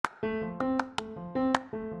Hello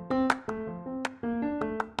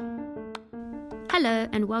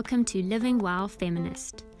and welcome to Living While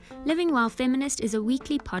Feminist. Living While Feminist is a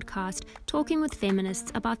weekly podcast talking with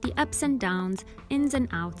feminists about the ups and downs, ins and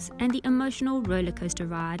outs, and the emotional rollercoaster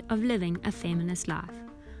ride of living a feminist life.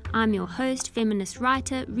 I'm your host, feminist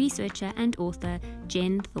writer, researcher, and author,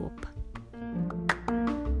 Jen Thorpe.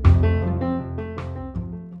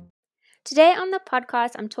 Today on the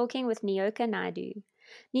podcast, I'm talking with Nyoka Naidu.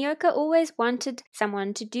 Nyoka always wanted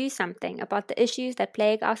someone to do something about the issues that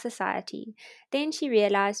plague our society. Then she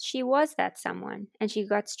realized she was that someone, and she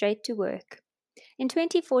got straight to work. In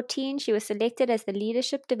 2014, she was selected as the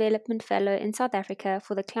Leadership Development Fellow in South Africa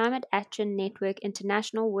for the Climate Action Network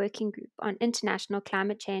International Working Group on International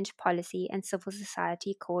Climate Change Policy and Civil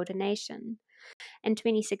Society Coordination. In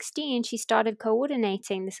 2016, she started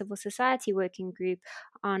coordinating the Civil Society Working Group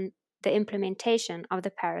on the implementation of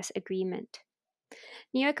the Paris Agreement.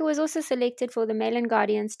 Nyoka was also selected for the Mail and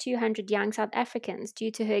Guardian's 200 Young South Africans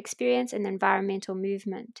due to her experience in the environmental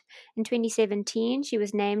movement. In 2017, she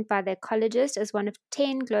was named by The Ecologist as one of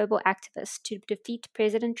 10 global activists to defeat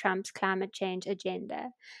President Trump's climate change agenda,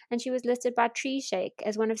 and she was listed by Treeshake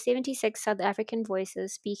as one of 76 South African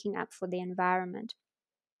voices speaking up for the environment.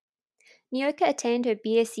 Nyoka attained her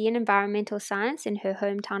BSc in Environmental Science in her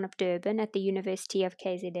hometown of Durban at the University of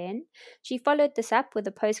KZN. She followed this up with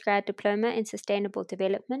a postgrad diploma in Sustainable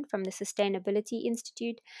Development from the Sustainability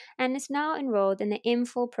Institute and is now enrolled in the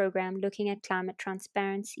MPhil program looking at climate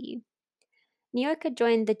transparency. Nyoka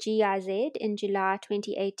joined the GIZ in July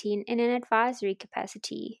 2018 in an advisory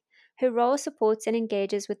capacity. Her role supports and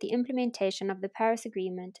engages with the implementation of the Paris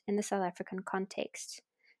Agreement in the South African context.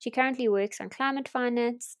 She currently works on climate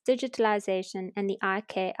finance, digitalization, and the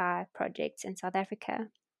IKI projects in South Africa.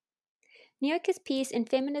 Nyoka's piece in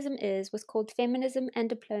Feminism was called Feminism and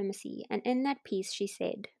Diplomacy, and in that piece she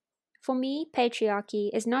said, "For me, patriarchy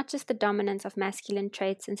is not just the dominance of masculine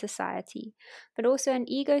traits in society, but also an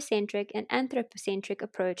egocentric and anthropocentric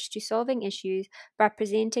approach to solving issues by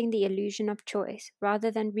presenting the illusion of choice rather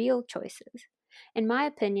than real choices. In my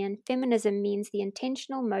opinion, feminism means the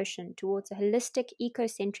intentional motion towards a holistic,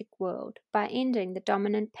 ecocentric world by ending the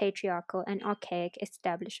dominant patriarchal and archaic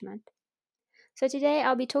establishment." So today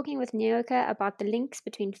I'll be talking with Nyoka about the links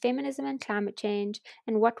between feminism and climate change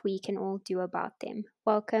and what we can all do about them.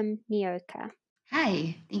 Welcome, Nyoka.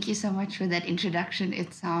 Hi, thank you so much for that introduction.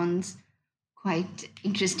 It sounds quite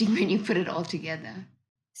interesting when you put it all together.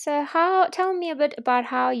 So tell me a bit about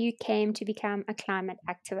how you came to become a climate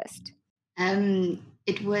activist.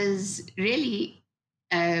 It was really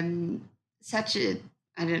such a,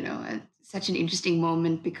 I don't know, such an interesting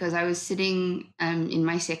moment because I was sitting in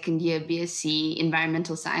my second year BSc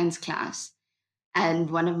environmental science class, and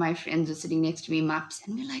one of my friends was sitting next to me, Maps,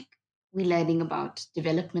 and we're learning about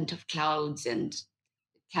development of clouds and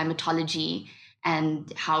climatology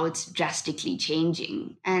and how it's drastically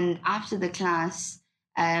changing. And after the class,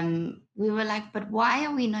 we were like, but why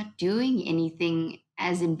are we not doing anything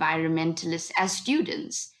as environmentalists, as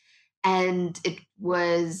students? And it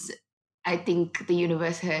was, I think, the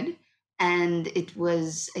universe heard. And it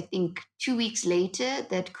was, I think, 2 weeks later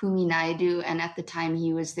that Kumi Naidu, and at the time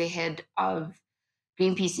he was the head of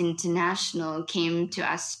Greenpeace International, came to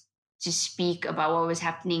us to speak about what was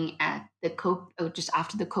happening at just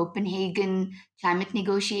after the Copenhagen climate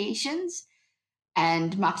negotiations.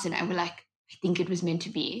 And Max and I were like, I think it was meant to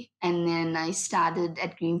be. And then I started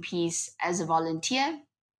at Greenpeace as a volunteer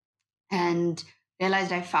and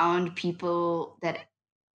realized I found people that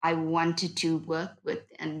I wanted to work with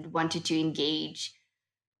and wanted to engage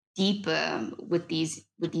deeper with these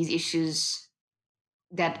issues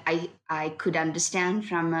that I could understand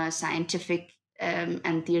from a scientific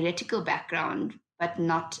and theoretical background, but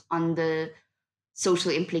not on the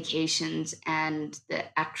social implications and the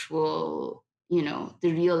actual,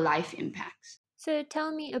 the real life impacts. So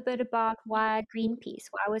tell me a bit about why Greenpeace.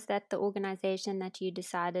 Why was that the organization that you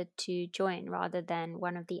decided to join rather than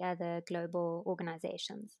one of the other global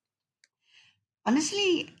organizations?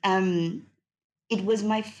 Honestly, it was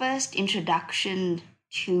my first introduction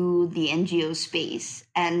to the NGO space.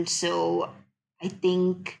 And so I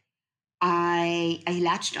think I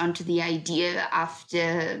latched onto the idea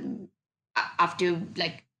after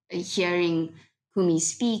like hearing Kumi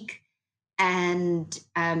speak, and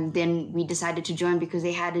then we decided to join because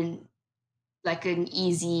they had an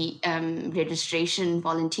easy registration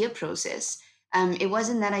volunteer process. It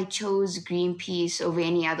wasn't that I chose Greenpeace over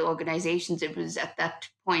any other organizations. It was at that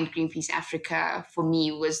point Greenpeace Africa for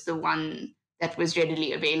me was the one that was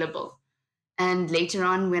readily available. And later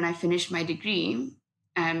on, when I finished my degree,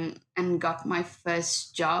 and and got my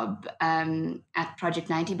first job at Project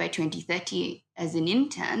 90 by 2030 as an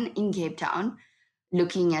intern in Cape Town,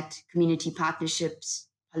 looking at community partnerships,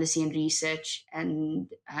 policy and research, and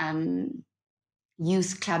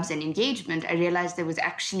youth clubs and engagement, I realized there was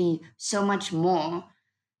actually so much more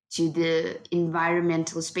to the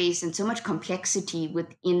environmental space and so much complexity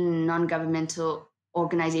within non-governmental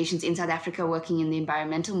organizations in South Africa working in the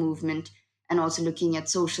environmental movement, and also looking at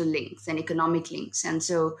social links and economic links. And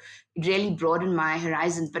so it really broadened my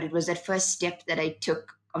horizons, but it was that first step that I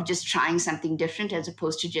took of just trying something different as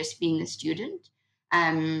opposed to just being a student.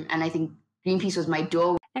 And I think Greenpeace was my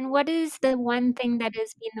door. And what is the one thing that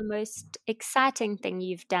has been the most exciting thing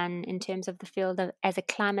you've done in terms of the field as a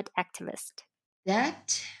climate activist?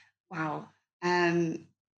 That, wow.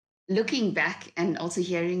 Looking back and also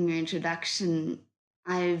hearing your introduction,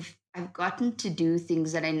 I've gotten to do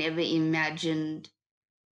things that I never imagined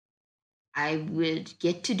I would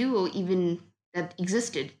get to do or even that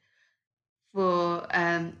existed. So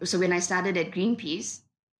when I started at Greenpeace,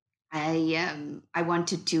 I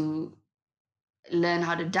wanted to learn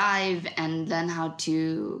how to dive and learn how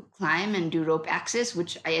to climb and do rope access,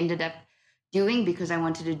 which I ended up doing because I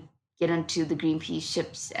wanted to get onto the Greenpeace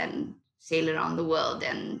ships and sail around the world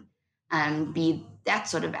and be that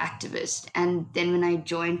sort of activist. And then when I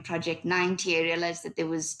joined Project 90, I realized that there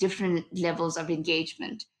was different levels of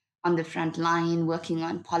engagement on the front line, working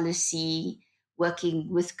on policy, working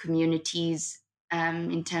with communities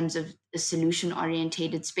in terms of a solution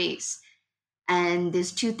orientated space. And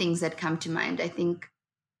there's two things that come to mind. I think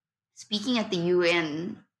speaking at the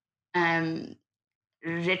UN um,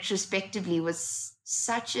 retrospectively was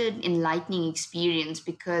such an enlightening experience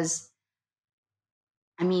because,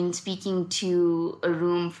 I mean, speaking to a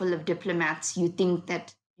room full of diplomats, you think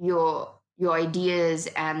that your ideas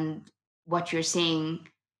and what you're saying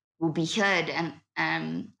will be heard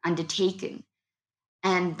and undertaken.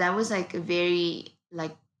 And that was like a very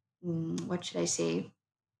like what should I say,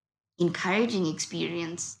 encouraging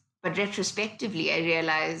experience. But retrospectively, I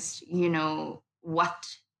realized, what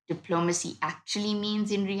diplomacy actually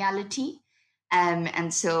means in reality.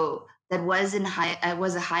 And so that was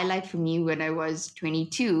a highlight for me when I was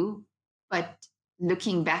 22. But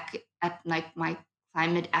looking back at like my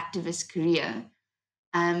climate activist career,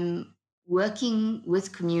 um, working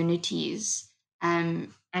with communities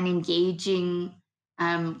and engaging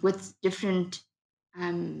with different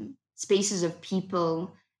spaces of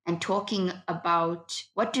people and talking about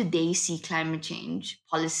what do they see climate change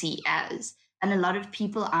policy as. And a lot of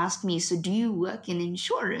people ask me, so do you work in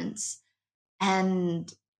insurance?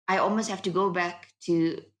 And I almost have to go back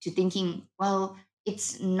to thinking, well,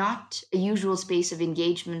 it's not a usual space of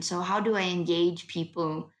engagement, so how do I engage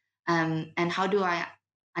people, and how do I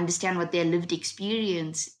understand what their lived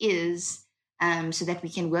experience is, so that we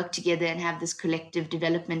can work together and have this collective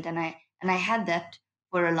development. And I had that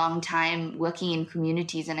for a long time working in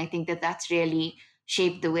communities, and I think that that's really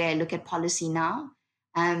shaped the way I look at policy now.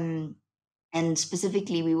 um, and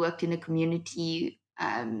specifically, we worked in a community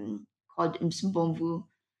called Msumbomvu,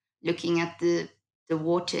 looking at the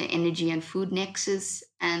water, energy, and food nexus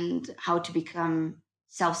and how to become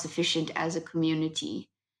self sufficient as a community.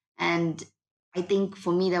 And I think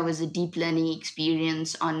for me, that was a deep learning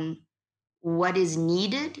experience on what is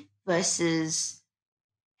needed versus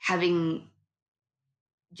having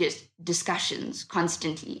just discussions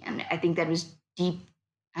constantly. And I think that was deep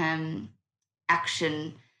um,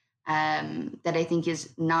 action that I think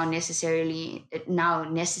is now necessary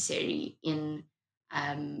in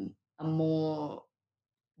a more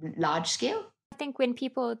large scale. I think when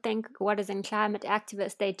people think what is in climate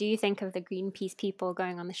activists, they do think of the Greenpeace people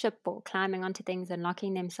going on the ship or climbing onto things and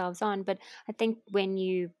locking themselves on. But I think when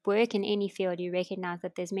you work in any field, you recognize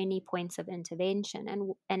that there's many points of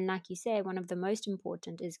intervention. And like you say, one of the most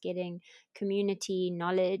important is getting community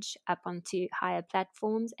knowledge up onto higher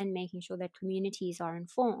platforms and making sure that communities are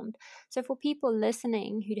informed. So for people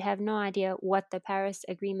listening who have no idea what the Paris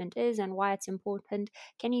Agreement is and why it's important,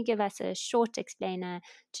 can you give us a short explainer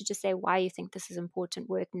to just say why you think this is important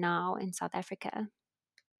work now in South Africa?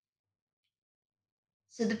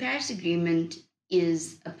 So the Paris Agreement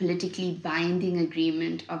is a politically binding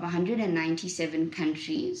agreement of 197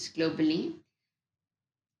 countries globally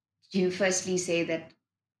to firstly say that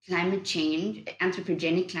climate change,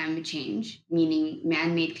 anthropogenic climate change, meaning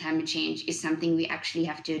man made climate change, is something we actually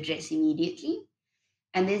have to address immediately.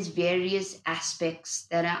 And there's various aspects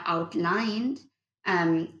that are outlined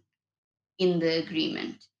um, in the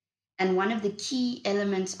agreement. And one of the key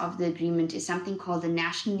elements of the agreement is something called the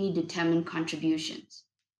nationally determined contributions.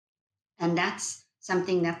 And that's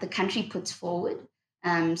something that the country puts forward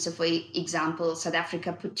So, for example, South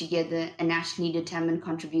Africa put together a nationally determined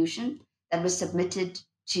contribution that was submitted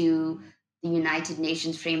to the United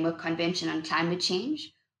Nations Framework Convention on Climate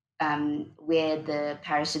Change, where the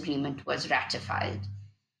Paris Agreement was ratified.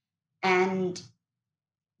 And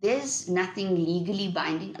there's nothing legally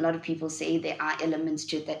binding. A lot of people say there are elements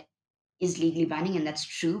to it that is legally binding, and that's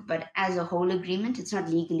true. But as a whole agreement, it's not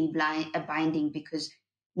legally binding because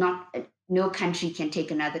not no country can take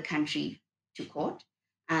another country to court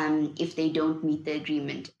if they don't meet the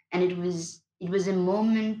agreement. And it was a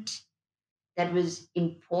moment that was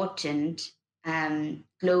important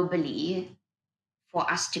globally for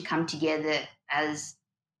us to come together as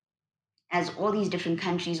all these different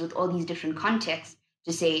countries with all these different contexts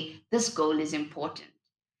to say this goal is important.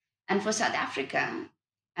 And for South Africa,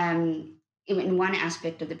 in one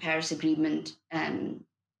aspect of the Paris Agreement,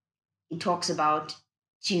 it talks about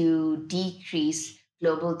to decrease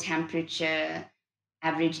global temperature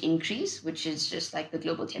average increase, which is just like the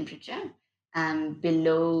global temperature,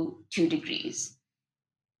 below 2 degrees.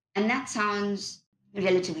 And that sounds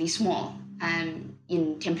relatively small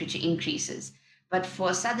in temperature increases. But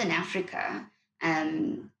for Southern Africa,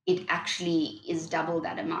 it actually is double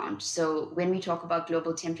that amount. So when we talk about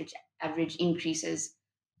global temperature average increases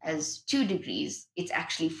as 2 degrees, it's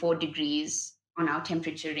actually 4 degrees on our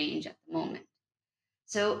temperature range at the moment.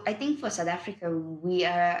 So I think for South Africa, we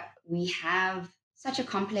have such a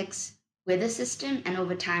complex weather system, and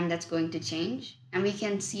over time that's going to change, and we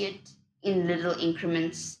can see it in little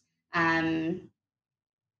increments.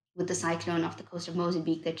 With the cyclone off the coast of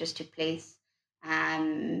Mozambique that just took place,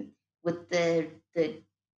 with the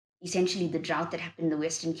essentially the drought that happened in the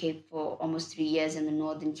Western Cape for almost 3 years, in the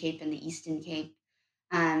Northern Cape and the Eastern Cape,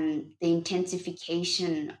 the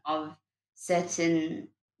intensification of certain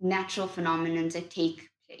natural phenomena that take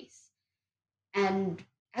place. And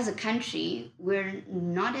as a country, we're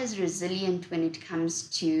not as resilient when it comes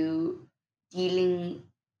to dealing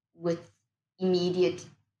with immediate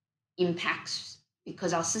impacts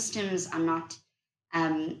because our systems are not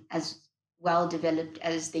as well developed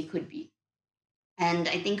as they could be. And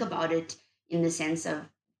I think about it in the sense of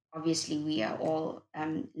obviously we are all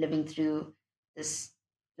living through this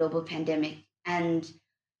global pandemic. And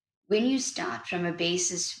when you start from a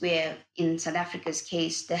basis where, in South Africa's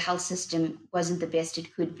case, the health system wasn't the best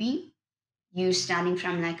it could be, you starting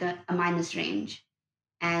from like a minus range.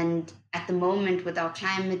 And at the moment, with our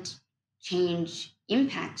climate change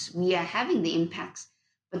impacts, we are having the impacts,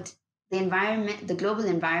 but the global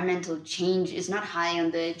environmental change is not high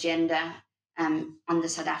on the agenda on the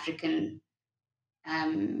South African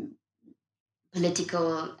um,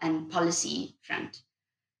 political and policy front.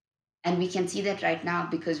 And we can see that right now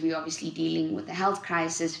because we're obviously dealing with a health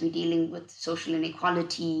crisis, we're dealing with social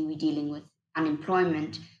inequality, we're dealing with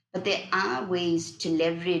unemployment. But there are ways to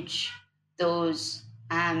leverage those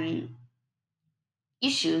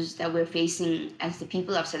issues that we're facing as the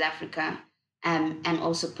people of South Africa, and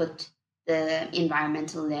also put the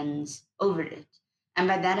environmental lens over it. And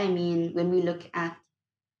by that I mean when we look at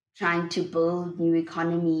trying to build new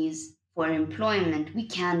economies for employment, we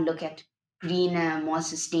can look at greener, more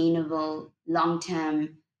sustainable, long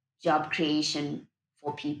term job creation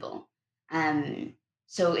for people.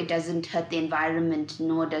 So it doesn't hurt the environment,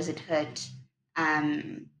 nor does it hurt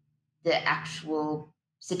um, the actual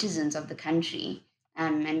citizens of the country.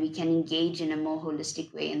 And we can engage in a more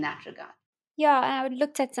holistic way in that regard. Yeah, I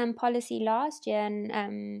looked at some policy last year,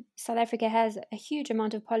 and South Africa has a huge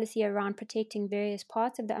amount of policy around protecting various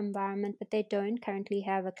parts of the environment, but they don't currently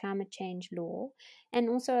have a climate change law. And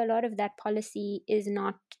also, a lot of that policy is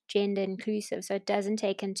not gender inclusive, so it doesn't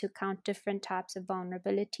take into account different types of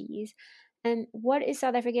vulnerabilities. And what is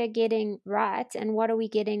South Africa getting right, and what are we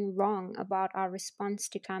getting wrong about our response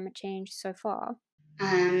to climate change so far?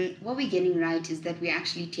 What we're getting right is that we're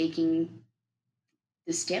actually taking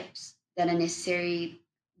the steps that are necessary.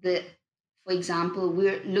 For example,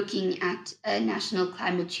 we're looking at a national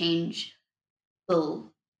climate change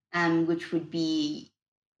bill, which would be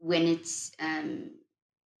when it's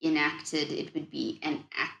enacted, it would be an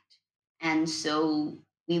act, and so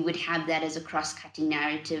we would have that as a cross-cutting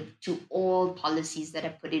narrative to all policies that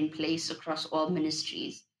are put in place across all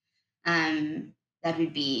ministries. That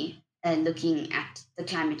would be looking at the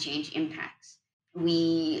climate change impacts.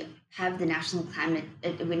 We have the national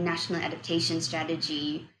adaptation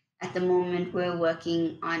strategy. At the moment, we're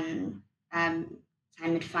working on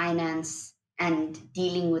climate finance and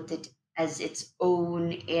dealing with it as its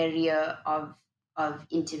own area of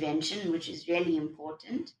intervention, which is really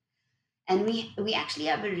important. And we actually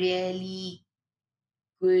have a really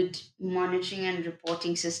good monitoring and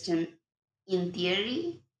reporting system in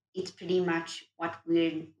theory, it's pretty much what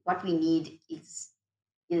we need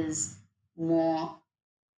is more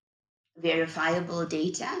verifiable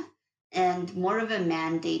data and more of a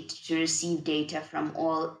mandate to receive data from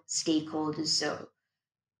all stakeholders. So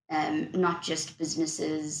not just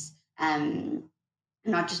businesses,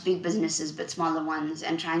 not just big businesses, but smaller ones,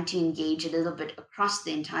 and trying to engage a little bit across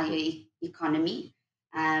the entire economy.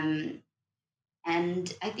 Um,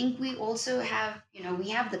 and I think we also have, we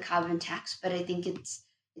have the carbon tax, but I think it's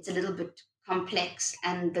a little bit complex.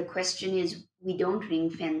 And the question is, we don't ring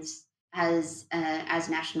fence as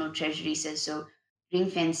National Treasury says. So ring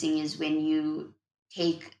fencing is when you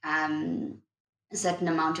take a certain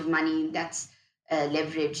amount of money that's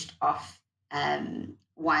leveraged off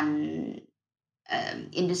one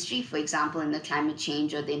industry, for example, in the climate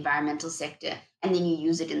change or the environmental sector, and then you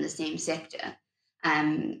use it in the same sector.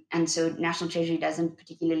 And so National Treasury doesn't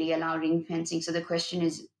particularly allow ring fencing. So the question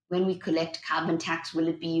is, when we collect carbon tax, will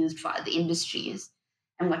it be used for other industries?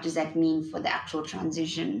 And what does that mean for the actual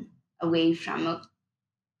transition away from a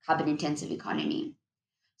carbon intensive economy?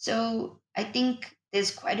 So I think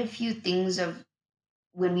there's quite a few things of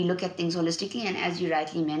when we look at things holistically, and as you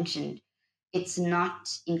rightly mentioned, it's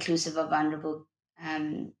not inclusive of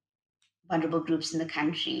um, vulnerable groups in the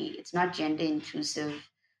country. It's not gender inclusive.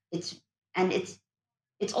 It's and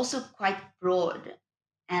it's also quite broad,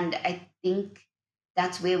 and I think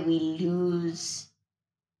that's where we lose.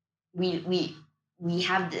 We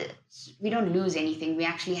have the we don't lose anything. We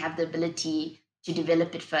actually have the ability to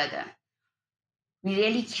develop it further. We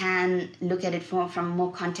really can look at it from a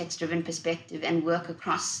more context driven perspective and work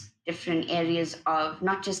across different areas of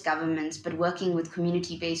not just governments, but working with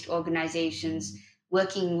community based organizations,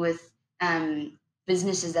 working with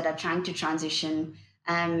businesses that are trying to transition,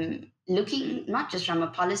 looking not just from a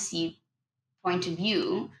policy point of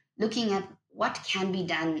view, looking at what can be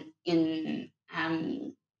done in a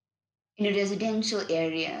residential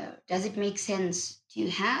area. Does it make sense to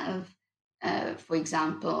have, for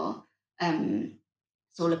example, um,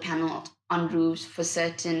 solar panel on roofs for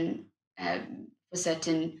certain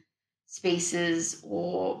spaces,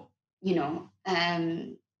 or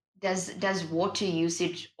does water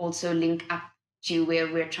usage also link up to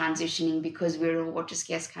where we're transitioning because we're a water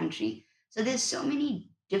scarce country? So there's so many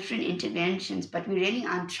different interventions, but we really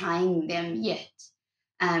aren't trying them yet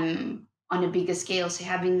on a bigger scale. So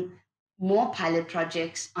having more pilot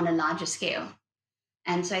projects on a larger scale.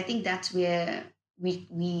 And so I think that's where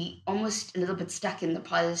we almost a little bit stuck in the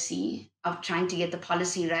policy of trying to get the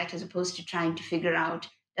policy right as opposed to trying to figure out,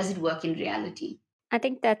 does it work in reality? I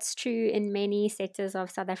think that's true in many sectors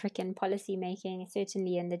of South African policy making,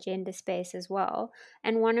 certainly in the gender space as well.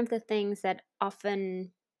 And one of the things that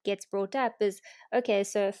often gets brought up is, okay,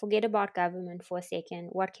 so forget about government for a second.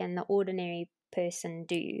 What can the ordinary person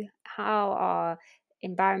do? How are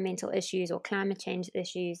environmental issues or climate change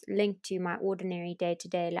issues linked to my ordinary day to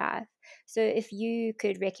day life? So, if you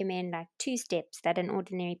could recommend like 2 steps that an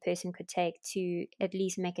ordinary person could take to at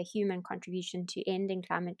least make a human contribution to ending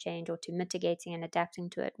climate change or to mitigating and adapting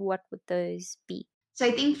to it, what would those be? So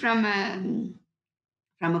I think from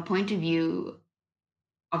a point of view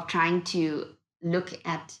of trying to look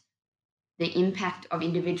at the impact of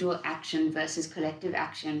individual action versus collective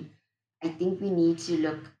action, I think we need to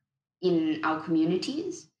look in our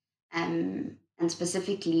communities, and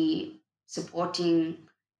specifically supporting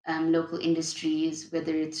local industries,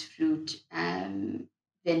 whether it's fruit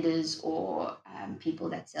vendors or people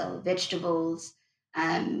that sell vegetables,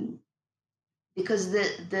 um, because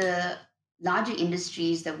the larger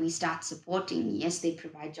industries that we start supporting, yes, they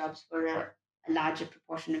provide jobs for a larger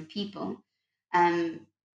proportion of people, um,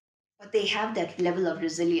 but they have that level of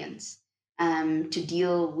resilience to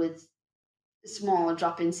deal with small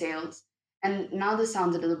drop in sales. And now this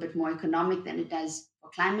sounds a little bit more economic than it does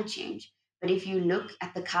for climate change. But if you look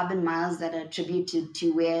at the carbon miles that are attributed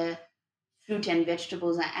to where fruit and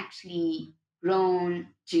vegetables are actually grown,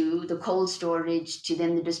 to the cold storage, to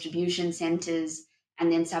then the distribution centers,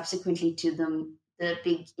 and then subsequently to the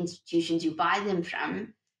big institutions you buy them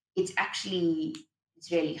from, it's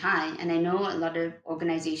really high. And I know a lot of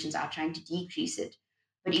organizations are trying to decrease it.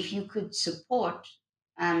 But if you could support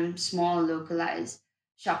small localized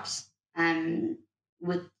shops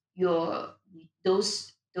with your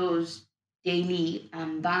those daily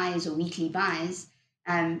buys or weekly buys,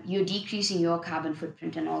 you're decreasing your carbon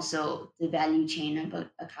footprint and also the value chain of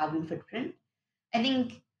a carbon footprint. I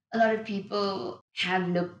think a lot of people have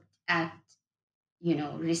looked at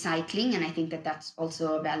recycling, and I think that that's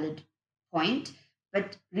also a valid point.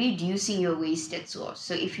 But reducing your waste at source.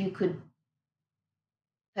 So if you could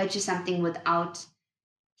purchase something without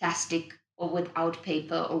plastic or without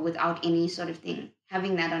paper or without any sort of thing.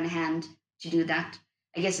 Having that on hand to do that.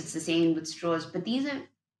 I guess it's the same with straws, but these are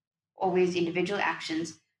always individual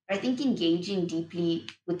actions. But I think engaging deeply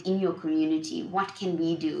within your community, what can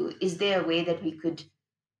we do? Is there a way that we could,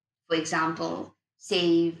 for example,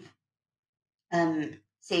 save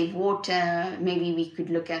water? Maybe we could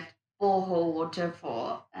look at borehole water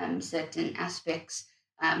for certain aspects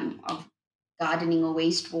of gardening or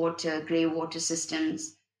wastewater, grey water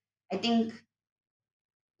systems. I think,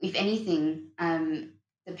 if anything,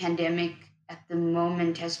 the pandemic at the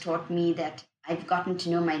moment has taught me that I've gotten to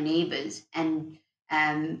know my neighbors. And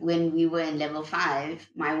when we were in level 5,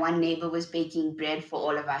 my one neighbor was baking bread for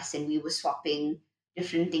all of us, and we were swapping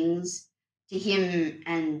different things to him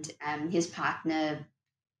and his partner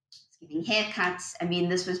giving haircuts. I mean,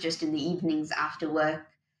 this was just in the evenings after work,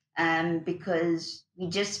 because we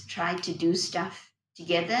just tried to do stuff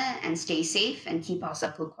together and stay safe and keep our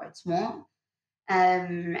circle quite small.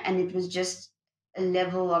 And it was just a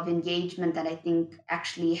level of engagement that I think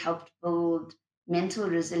actually helped build mental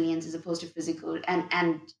resilience as opposed to physical,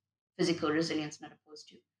 and physical resilience, not opposed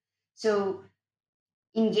to. So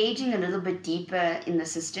engaging a little bit deeper in the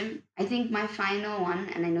system. I think my final one,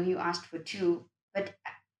 and I know you asked for two, but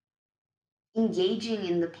engaging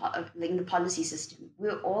in in the policy system,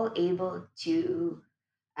 we're all able to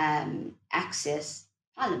access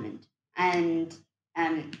parliament, and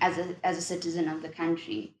as a citizen of the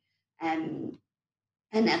country. um,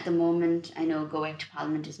 and at the moment, I know going to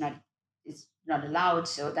parliament is not allowed,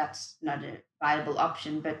 so that's not a viable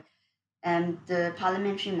option. But the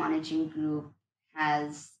parliamentary monitoring group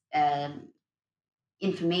has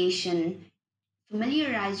information.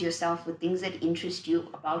 Familiarize yourself with things that interest you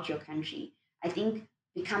about your country. I think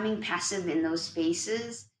becoming passive in those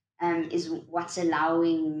spaces is what's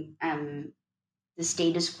allowing the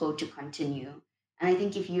status quo to continue. And I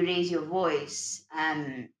think if you raise your voice,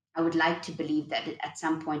 I would like to believe that at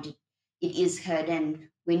some point it is heard. And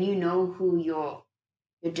when you know who your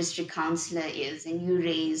district councillor is, and you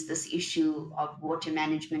raise this issue of water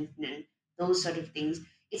management and those sort of things,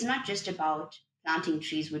 it's not just about planting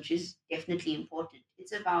trees, which is definitely important.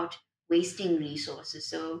 It's about wasting resources.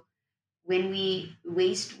 So when we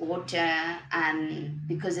waste water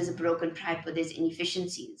because there's a broken pipe or there's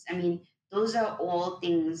inefficiencies, I mean, those are all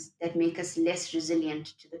things that make us less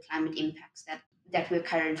resilient to the climate impacts that we're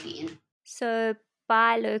currently in. So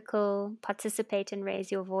buy local, participate and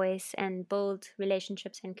raise your voice, and build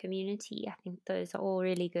relationships and community. I think those are all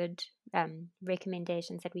really good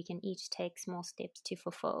recommendations that we can each take small steps to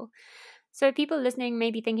fulfill. So people listening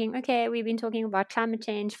may be thinking, okay, we've been talking about climate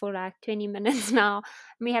change for like 20 minutes now,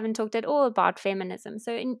 and we haven't talked at all about feminism.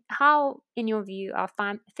 So how, in your view, are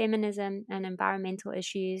feminism and environmental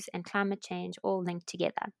issues and climate change all linked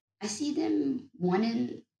together? I see them one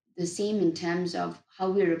and the same in terms of how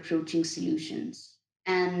we're approaching solutions.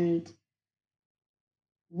 And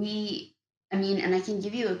we, I mean, and I can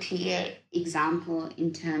give you a clear example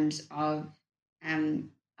in terms of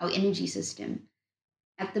our energy system.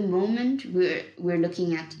 At the moment, we're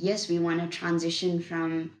looking at, yes, we want to transition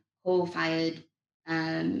from coal-fired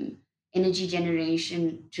energy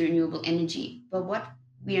generation to renewable energy. But what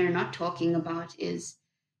we are not talking about is,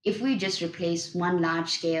 if we just replace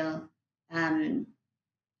um,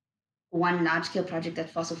 one large scale project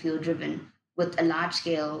that's fossil fuel driven with a large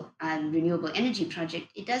scale renewable energy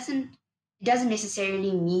project, it doesn't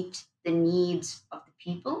necessarily meet the needs of the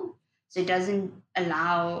people. So it doesn't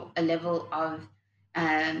allow a level of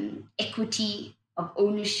equity, of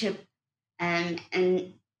ownership, and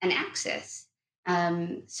access.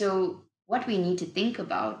 So what we need to think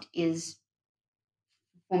about is,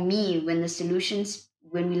 for me, when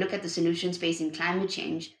we look at the solution space in climate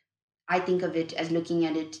change, I think of it as looking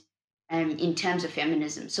at it in terms of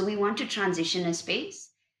feminism. So we want to transition a space,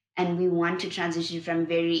 and we want to transition from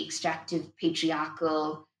very extractive,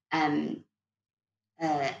 patriarchal, and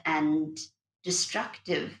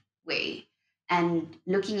destructive way, and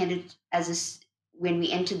looking at it as when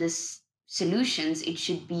we enter this solutions, it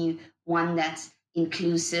should be one that's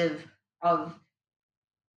inclusive of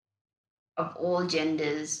all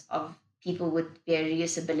genders, of people with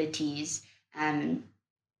various abilities, um,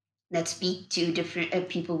 that speak to different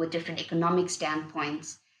people with different economic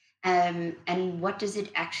standpoints. And what does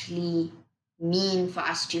it actually mean for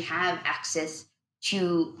us to have access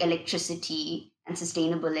to electricity and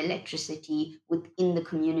sustainable electricity within the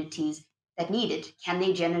communities that need it? Can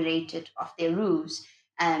they generate it off their roofs?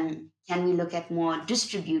 Can we look at more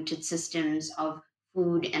distributed systems of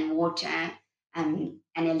food and water and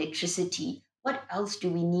electricity? What else do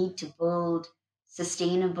we need to build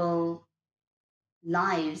sustainable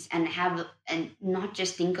lives, and not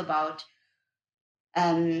just think about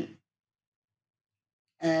um,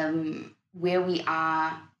 where we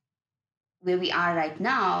are right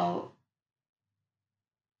now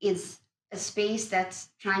is a space that's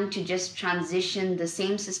trying to just transition the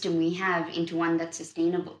same system we have into one that's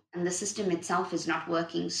sustainable, and the system itself is not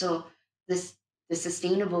working. So this the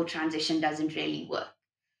sustainable transition doesn't really work.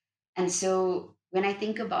 And so when I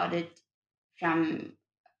think about it from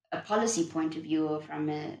a policy point of view or from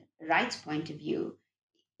a rights point of view,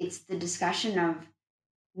 it's the discussion of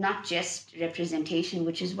not just representation,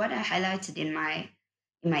 which is what I highlighted in my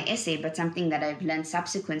essay, but something that I've learned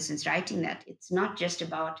subsequent since writing that. It's not just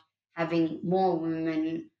about having more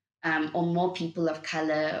women, or more people of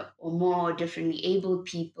color or more differently abled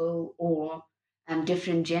people or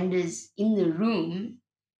different genders in the room.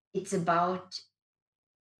 It's about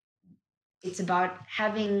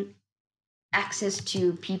having access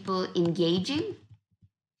to people engaging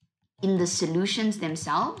in the solutions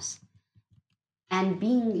themselves and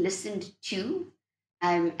being listened to,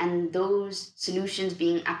 and those solutions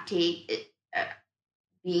being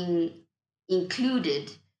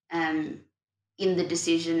included um, in the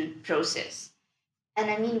decision process.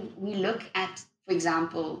 And I mean, we look at, for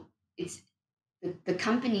example, it's the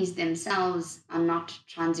companies themselves are not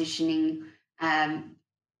transitioning,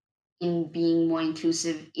 in being more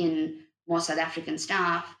inclusive in more South African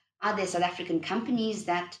staff. Are there South African companies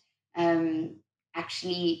that um,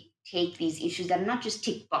 actually take these issues that are not just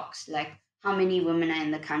tick box, like how many women are in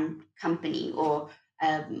the company, or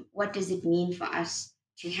what does it mean for us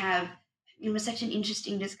to have? It was such an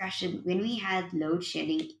interesting discussion when we had load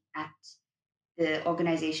shedding at the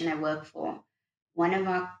organization I work for. One of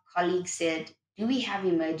our colleagues said, "Do we have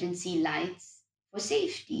emergency lights for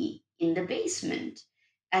safety in the basement?"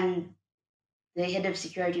 And the head of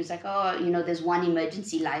security was like, "Oh, there's one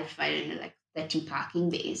emergency light for, I don't know, like 30 parking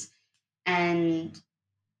bays." And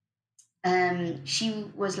she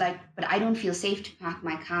was like, "But I don't feel safe to park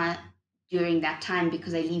my car during that time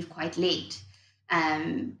because I leave quite late.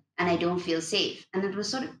 And I don't feel safe." And it was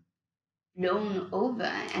sort of blown over.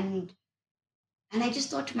 And I just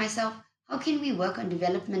thought to myself, how can we work on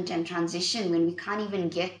development and transition when we can't even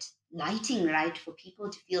get lighting right for people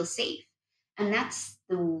to feel safe? And that's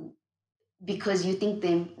the because you think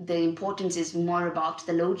the importance is more about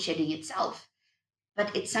the load shedding itself.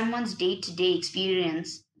 But it's someone's day to day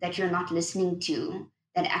experience that you're not listening to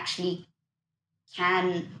that actually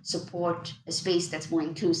can support a space that's more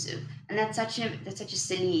inclusive. And that's such a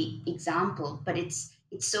silly example, but it's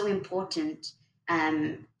so important,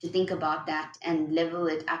 to think about that and level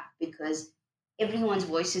it up, because everyone's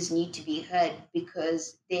voices need to be heard,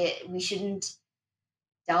 because we shouldn't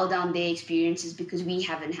dull down their experiences because we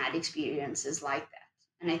haven't had experiences like that.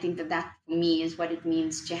 And I think that that for me is what it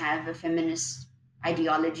means to have a feminist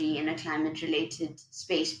ideology in a climate related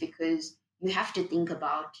space, because you have to think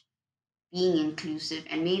about being inclusive,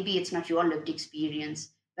 and maybe it's not your lived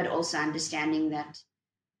experience, but also understanding that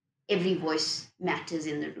every voice matters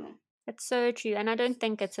in the room. It's so true. And I don't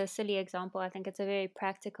think it's a silly example. I think it's a very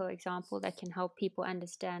practical example that can help people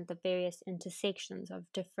understand the various intersections of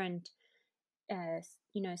different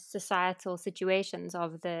societal situations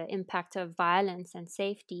of the impact of violence and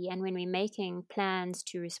safety. And when we're making plans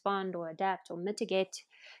to respond or adapt or mitigate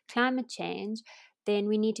climate change, then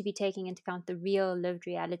we need to be taking into account the real lived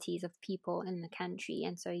realities of people in the country.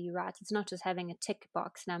 And so you're right, it's not just having a tick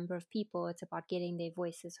box number of people, it's about getting their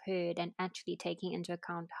voices heard and actually taking into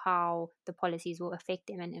account how the policies will affect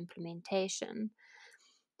them in implementation.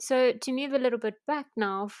 So, to move a little bit back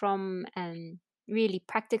now from really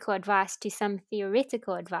practical advice to some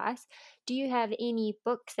theoretical advice, do you have any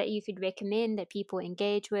books that you could recommend that people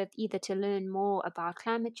engage with, either to learn more about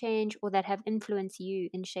climate change or that have influenced you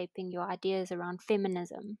in shaping your ideas around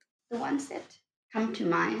feminism? The ones that come to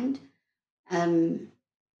mind, um,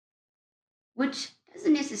 which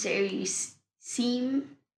doesn't necessarily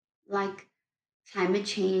seem like climate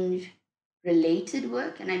change related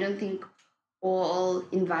work, and I don't think all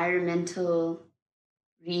environmental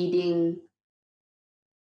reading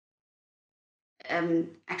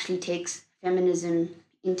actually takes feminism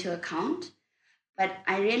into account. But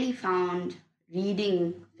I really found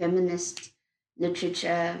reading feminist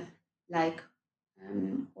literature like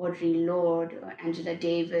Audre Lorde or Angela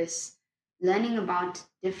Davis, learning about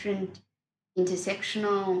different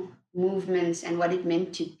intersectional movements and what it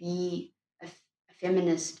meant to be a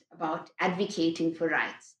feminist, about advocating for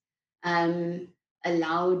rights, um,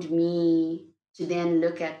 allowed me to then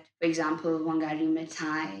look at, for example, Wangari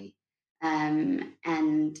Maathai,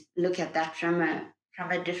 and look at that from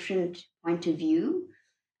a different point of view.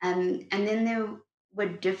 And then there were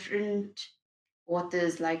different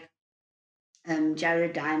authors like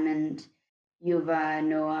Jared Diamond, Yuval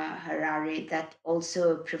Noah Harari that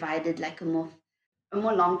also provided like a more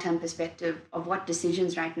long-term perspective of what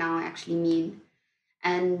decisions right now actually mean.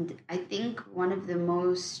 And I think one of the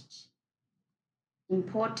most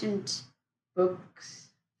important books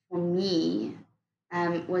for me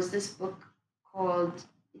was this book called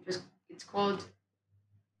it's called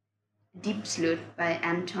Deep Sleuth by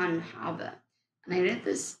Anton Haber. And I read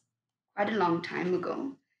this quite a long time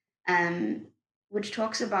ago, which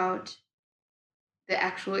talks about the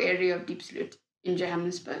actual area of Deep Sleuth in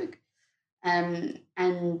Johannesburg. And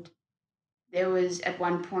there was at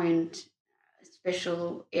one point a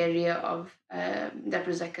special area of that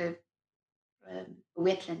was like a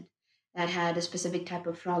wetland that had a specific type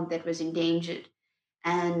of frog that was endangered.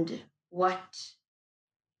 And what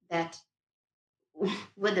that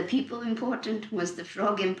were the people important? Was the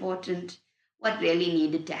frog important? What really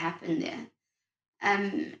needed to happen there?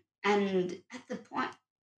 And at the point,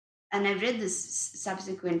 and I read this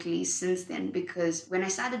subsequently since then because when I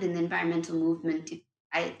started in the environmental movement,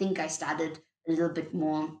 I think I started a little bit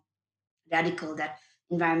more radical that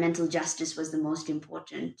environmental justice was the most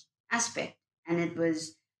important aspect. And it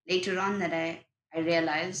was later on that I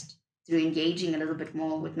realized through engaging a little bit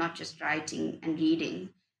more with not just writing and reading,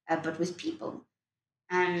 but with people,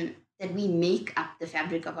 that we make up the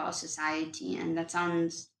fabric of our society. And that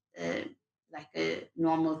sounds like a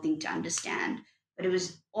normal thing to understand, but it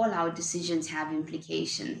was all our decisions have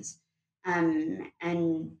implications.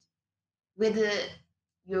 And whether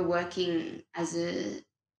you're working as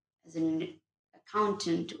an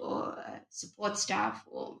accountant or support staff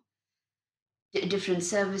or different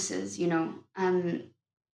services,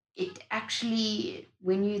 it actually,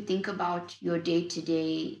 when you think about your day to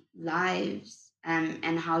day lives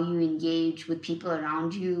and how you engage with people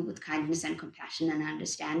around you with kindness and compassion and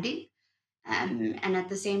understanding, and at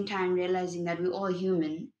the same time realizing that we're all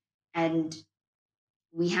human and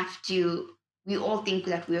we have to, we all think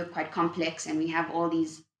that we're quite complex and we have all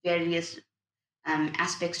these various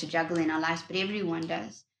aspects to juggle in our lives, but everyone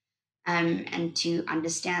does. And to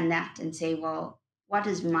understand that and say, well, what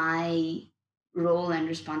is my role and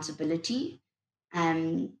responsibility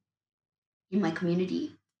um, in my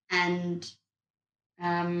community? And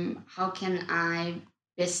how can I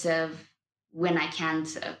best serve when I can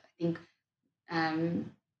serve? I think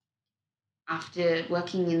um, after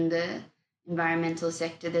working in the environmental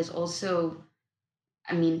sector, there's also,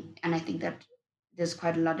 I mean, and I think that there's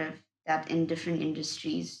quite a lot of that in different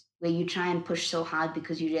industries where you try and push so hard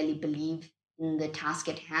because you really believe in the task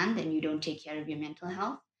at hand and you don't take care of your mental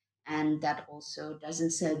health. And that also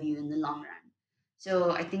doesn't serve you in the long run.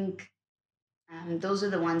 So I think those are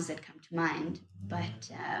the ones that come to mind.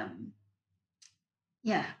 But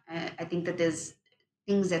yeah, I think that there's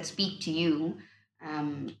things that speak to you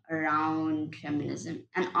around feminism.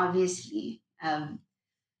 And obviously,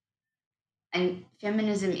 and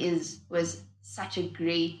feminism is was such a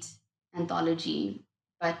great anthology,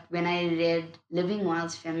 but when I read Living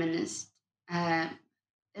Whilst Feminist, uh,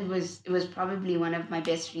 it was probably one of my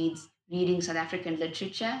best reads reading South African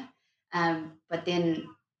literature, but then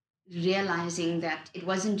realizing that it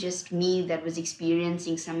wasn't just me that was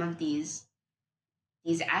experiencing some of these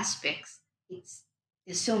aspects. It's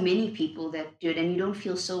There's so many people that do it and you don't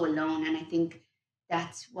feel so alone, and I think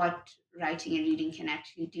that's what writing and reading can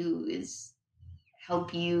actually do is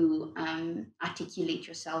help you articulate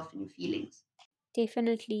yourself and your feelings.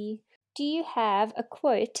 Definitely. Do you have a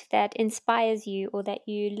quote that inspires you or that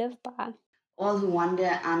you live by? All Who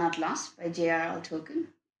Wander Are Not Lost by J.R.R. Tolkien.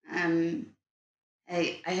 Um,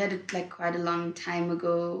 I heard it like quite a long time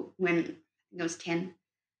ago when I think I was 10,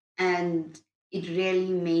 and it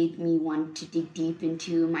really made me want to dig deep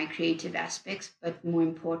into my creative aspects, but more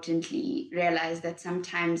importantly, realize that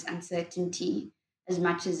sometimes uncertainty, as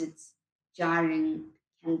much as it's jarring,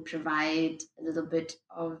 can provide a little bit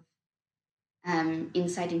of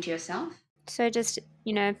insight into yourself. So just,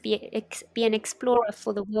 be an explorer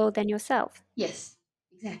for the world and yourself. Yes,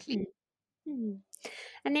 exactly. Hmm. Hmm.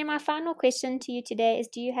 And then my final question to you today is,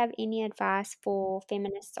 do you have any advice for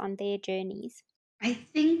feminists on their journeys? I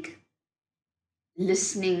think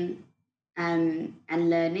listening and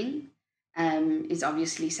learning is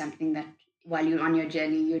obviously something that while you're on your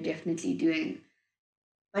journey, you're definitely doing.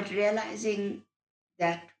 But realizing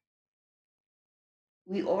that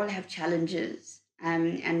we all have challenges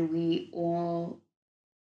and we all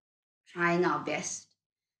trying our best.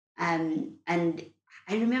 And I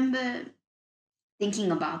remember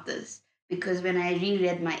thinking about this because when I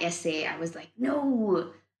reread my essay, I was like,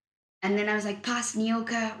 no. And then I was like, Past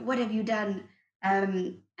Nyoka, what have you done?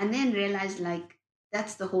 And then realized like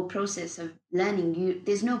that's the whole process of learning.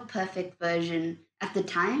 There's no perfect version at the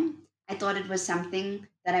time. I thought it was something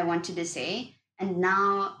that I wanted to say. And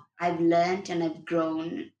now I've learned and I've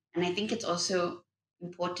grown. And I think it's also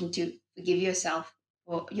important to forgive yourself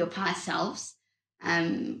or your past selves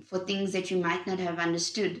for things that you might not have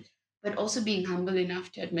understood, but also being humble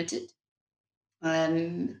enough to admit it.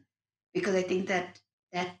 Um, because I think that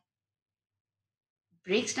that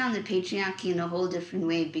breaks down the patriarchy in a whole different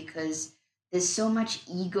way, because there's so much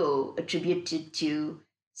ego attributed to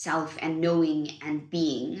self and knowing and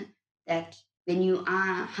being, that when you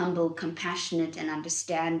are humble, compassionate, and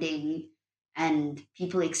understanding, and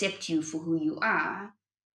people accept you for who you are,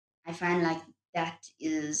 I find like that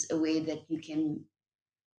is a way that you can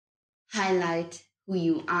highlight who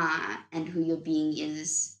you are and who your being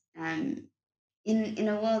is, in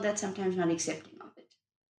a world that's sometimes not accepting of it.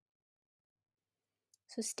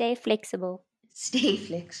 So stay flexible. Stay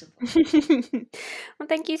flexible. Well,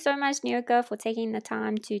 thank you so much, Nyoka, for taking the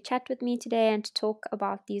time to chat with me today and to talk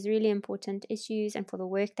about these really important issues and for the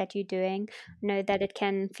work that you're doing. I know that it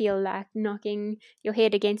can feel like knocking your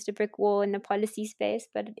head against a brick wall in the policy space,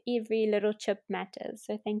 but every little chip matters.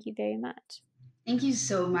 So thank you very much. Thank you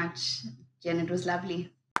so much, Jen. It was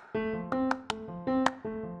lovely.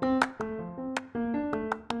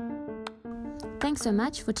 Thanks so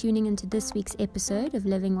much for tuning into this week's episode of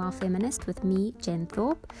Living While Feminist with me, Jen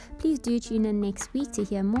Thorpe. Please do tune in next week to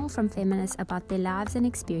hear more from feminists about their lives and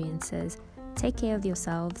experiences. Take care of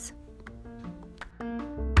yourselves.